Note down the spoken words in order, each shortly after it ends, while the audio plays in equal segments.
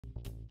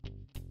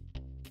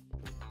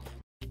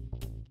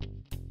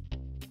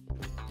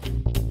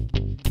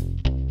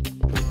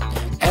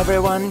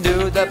Everyone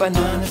do the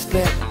banana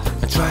split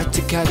and try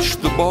to catch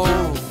the ball.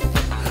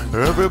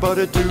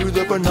 Everybody do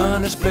the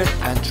banana split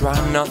and try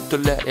not to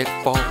let it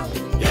fall.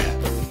 Yeah.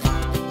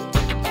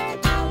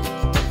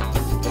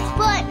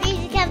 Sport,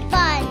 music and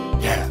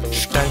fun. Yeah.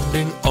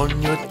 Standing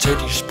on your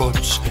teddy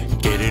spots,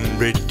 getting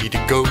ready to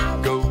go,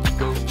 go,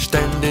 go.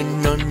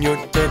 Standing on your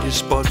teddy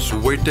spots,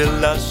 wait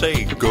till I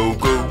say go,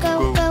 go,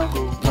 Go, go,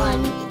 go.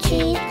 1,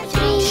 2,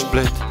 3.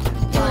 Split,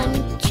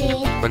 1,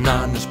 2.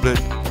 banana split,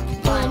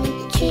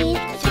 1, 2,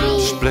 3.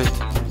 split,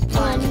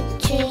 1,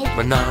 2.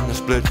 banana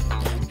split.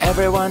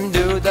 Everyone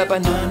do the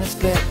banana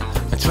split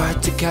and try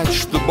to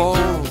catch the ball.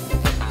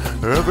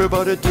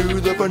 Everybody do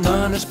the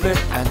banana split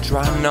and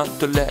try not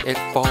to let it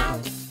fall.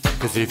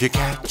 Cause if you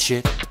catch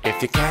it,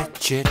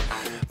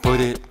 put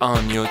it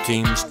on your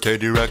team's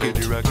teddy racket.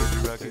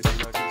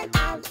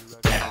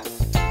 Yeah.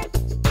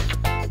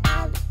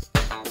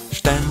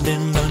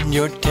 Standing on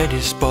your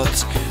teddy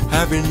spots,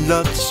 having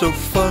lots of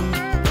fun.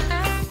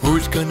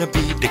 Who's gonna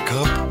be the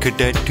cub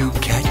cadet who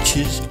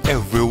catches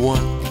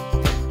everyone?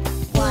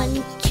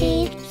 1,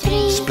 2,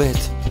 3. Split,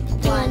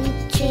 1,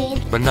 2.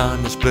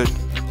 banana split,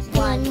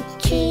 1,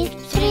 2,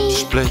 3.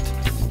 split.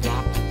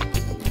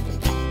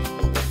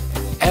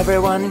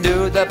 Everyone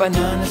do the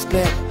banana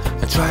split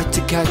and try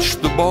to catch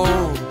the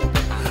ball.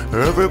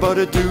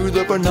 Everybody do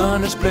the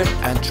banana split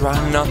and try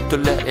not to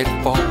let it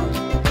fall.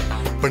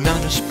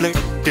 Banana split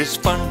is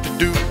fun to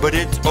do, but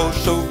it's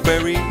also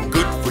very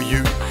good for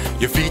you.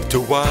 Your feet are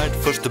wide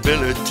for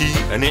stability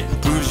and it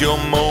improves your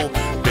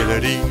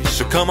mobility.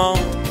 So come on,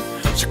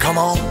 so come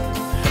on,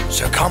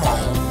 so come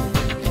on,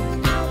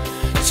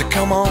 so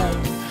come on,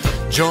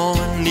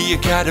 join the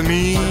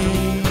academy.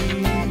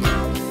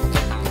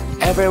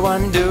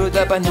 Everyone do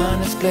the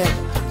banana split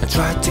and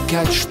try to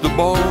catch the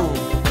ball.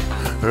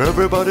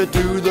 Everybody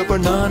do the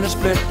banana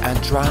split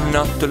and try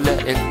not to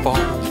let it fall.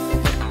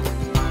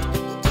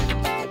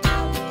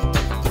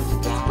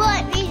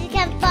 Sport, music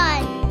and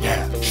fun.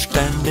 Yeah.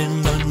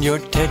 Standing on your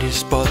teddy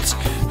spots,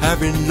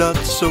 having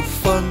lots of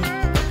fun.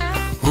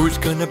 Who's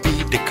gonna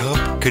be the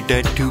cub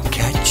cadet who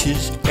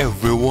catches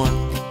everyone?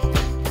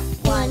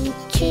 1,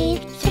 2,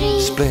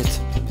 3. Split,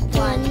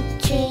 1,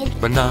 2.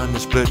 banana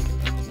split,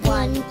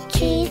 1,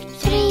 2,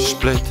 3.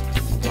 split.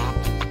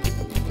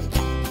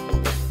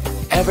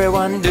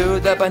 Everyone do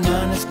the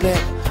banana split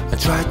and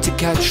try to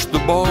catch the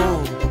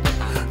ball.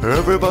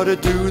 Everybody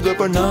do the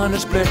banana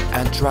split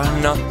and try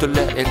not to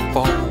let it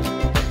fall.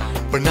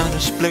 Banana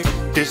split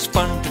is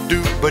fun to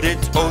do, but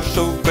it's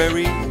also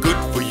very good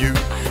for you.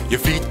 Your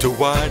feet are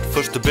wide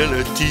for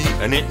stability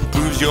and it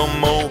improves your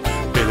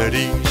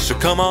mobility. So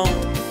come on,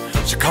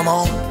 so come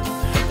on,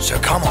 so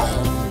come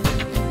on,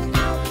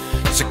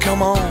 so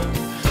come on,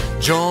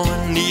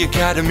 join the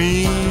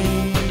academy.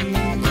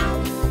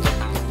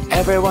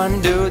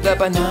 Everyone do the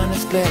banana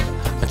split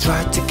and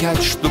try to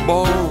catch the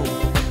ball.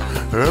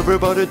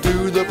 Everybody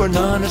do the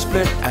banana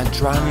split and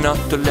try not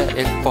to let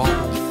it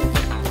fall.